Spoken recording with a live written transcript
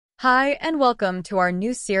Hi, and welcome to our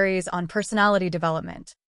new series on personality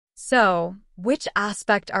development. So, which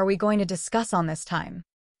aspect are we going to discuss on this time?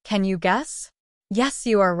 Can you guess? Yes,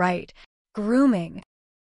 you are right. Grooming.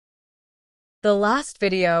 The last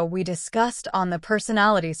video we discussed on the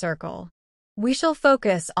personality circle. We shall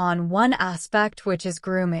focus on one aspect, which is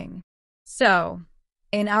grooming. So,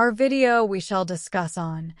 in our video, we shall discuss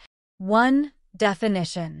on 1.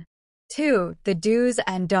 Definition. 2. The do's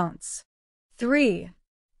and don'ts. 3.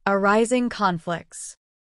 Arising conflicts.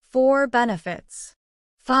 4. Benefits.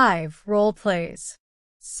 5. Role plays.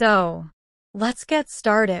 So, let's get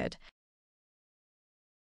started.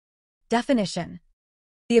 Definition.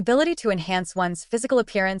 The ability to enhance one's physical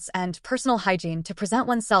appearance and personal hygiene to present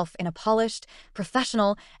oneself in a polished,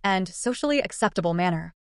 professional, and socially acceptable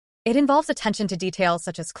manner. It involves attention to details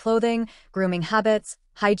such as clothing, grooming habits,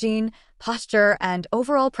 hygiene, posture, and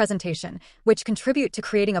overall presentation, which contribute to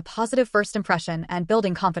creating a positive first impression and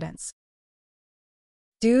building confidence.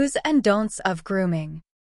 Do's and don'ts of grooming.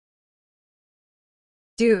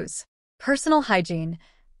 Do's. Personal hygiene.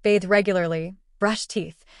 Bathe regularly, brush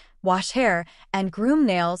teeth, wash hair, and groom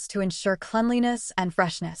nails to ensure cleanliness and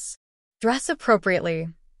freshness. Dress appropriately.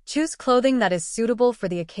 Choose clothing that is suitable for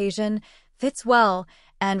the occasion, fits well,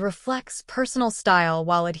 and reflects personal style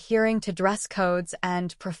while adhering to dress codes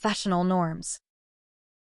and professional norms.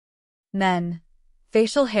 Men.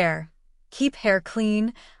 Facial hair. Keep hair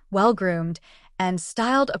clean, well-groomed, and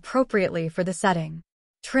styled appropriately for the setting.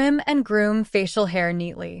 Trim and groom facial hair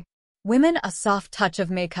neatly. Women, a soft touch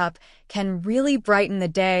of makeup can really brighten the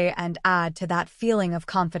day and add to that feeling of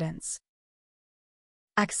confidence.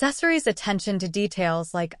 Accessories. Attention to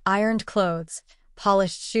details like ironed clothes,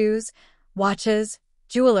 polished shoes, watches,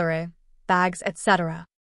 jewelry, bags, etc.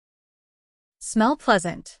 Smell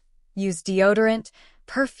pleasant. Use deodorant,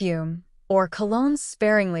 perfume, or cologne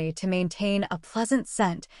sparingly to maintain a pleasant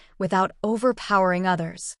scent without overpowering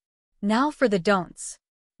others. Now for the don'ts.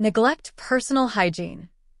 Neglect personal hygiene.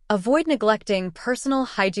 Avoid neglecting personal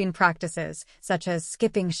hygiene practices such as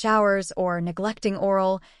skipping showers or neglecting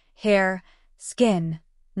oral, hair, skin,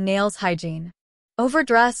 nails hygiene.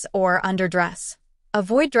 Overdress or underdress.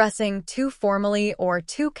 Avoid dressing too formally or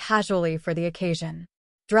too casually for the occasion.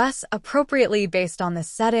 Dress appropriately based on the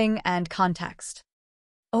setting and context.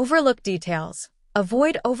 Overlook details.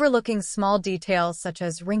 Avoid overlooking small details such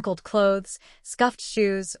as wrinkled clothes, scuffed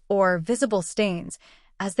shoes, or visible stains,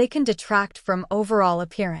 as they can detract from overall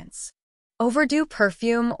appearance. Overdo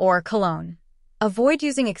perfume or cologne. Avoid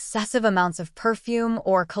using excessive amounts of perfume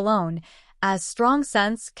or cologne, as strong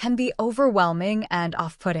scents can be overwhelming and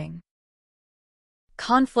off-putting.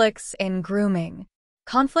 Conflicts in grooming.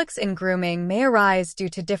 Conflicts in grooming may arise due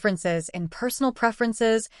to differences in personal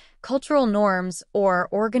preferences, cultural norms, or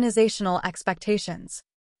organizational expectations.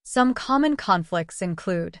 Some common conflicts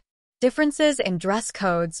include differences in dress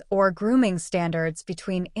codes or grooming standards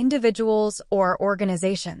between individuals or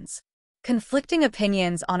organizations, conflicting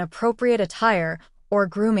opinions on appropriate attire or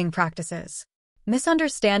grooming practices,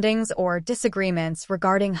 misunderstandings or disagreements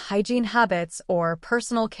regarding hygiene habits or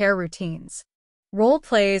personal care routines. Role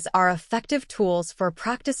plays are effective tools for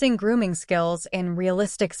practicing grooming skills in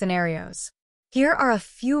realistic scenarios. Here are a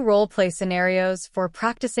few role play scenarios for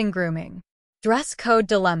practicing grooming. Dress code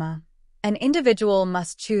dilemma. An individual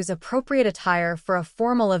must choose appropriate attire for a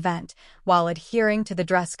formal event while adhering to the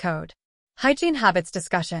dress code. Hygiene habits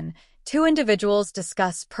discussion. Two individuals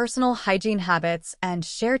discuss personal hygiene habits and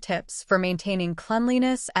share tips for maintaining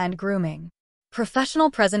cleanliness and grooming.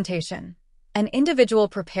 Professional presentation. An individual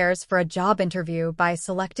prepares for a job interview by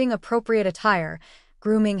selecting appropriate attire,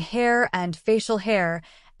 grooming hair and facial hair,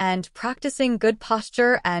 and practicing good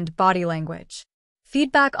posture and body language.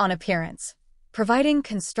 Feedback on appearance. Providing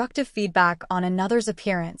constructive feedback on another's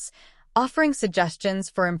appearance, offering suggestions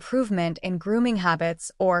for improvement in grooming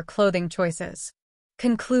habits or clothing choices.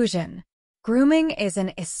 Conclusion. Grooming is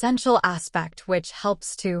an essential aspect which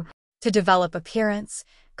helps to develop appearance,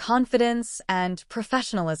 confidence, and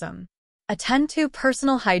professionalism. Attend to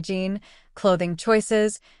personal hygiene, clothing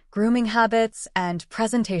choices, grooming habits, and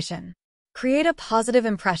presentation. Create a positive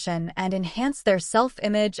impression and enhance their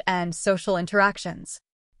self-image and social interactions.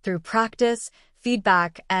 Through practice,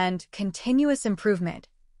 feedback, and continuous improvement,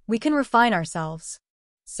 we can refine ourselves.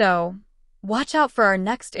 So, watch out for our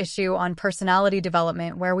next issue on personality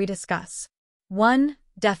development where we discuss 1.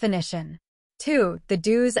 Definition. 2. The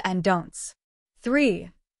do's and don'ts.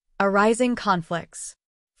 3. Arising conflicts.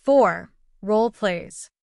 4. Role plays.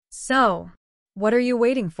 So, what are you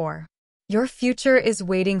waiting for? Your future is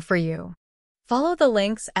waiting for you. Follow the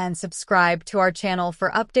links and subscribe to our channel for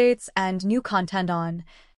updates and new content on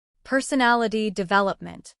personality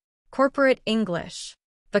development, corporate English,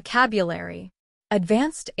 vocabulary,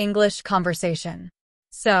 advanced English conversation.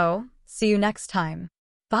 So, see you next time.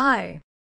 Bye.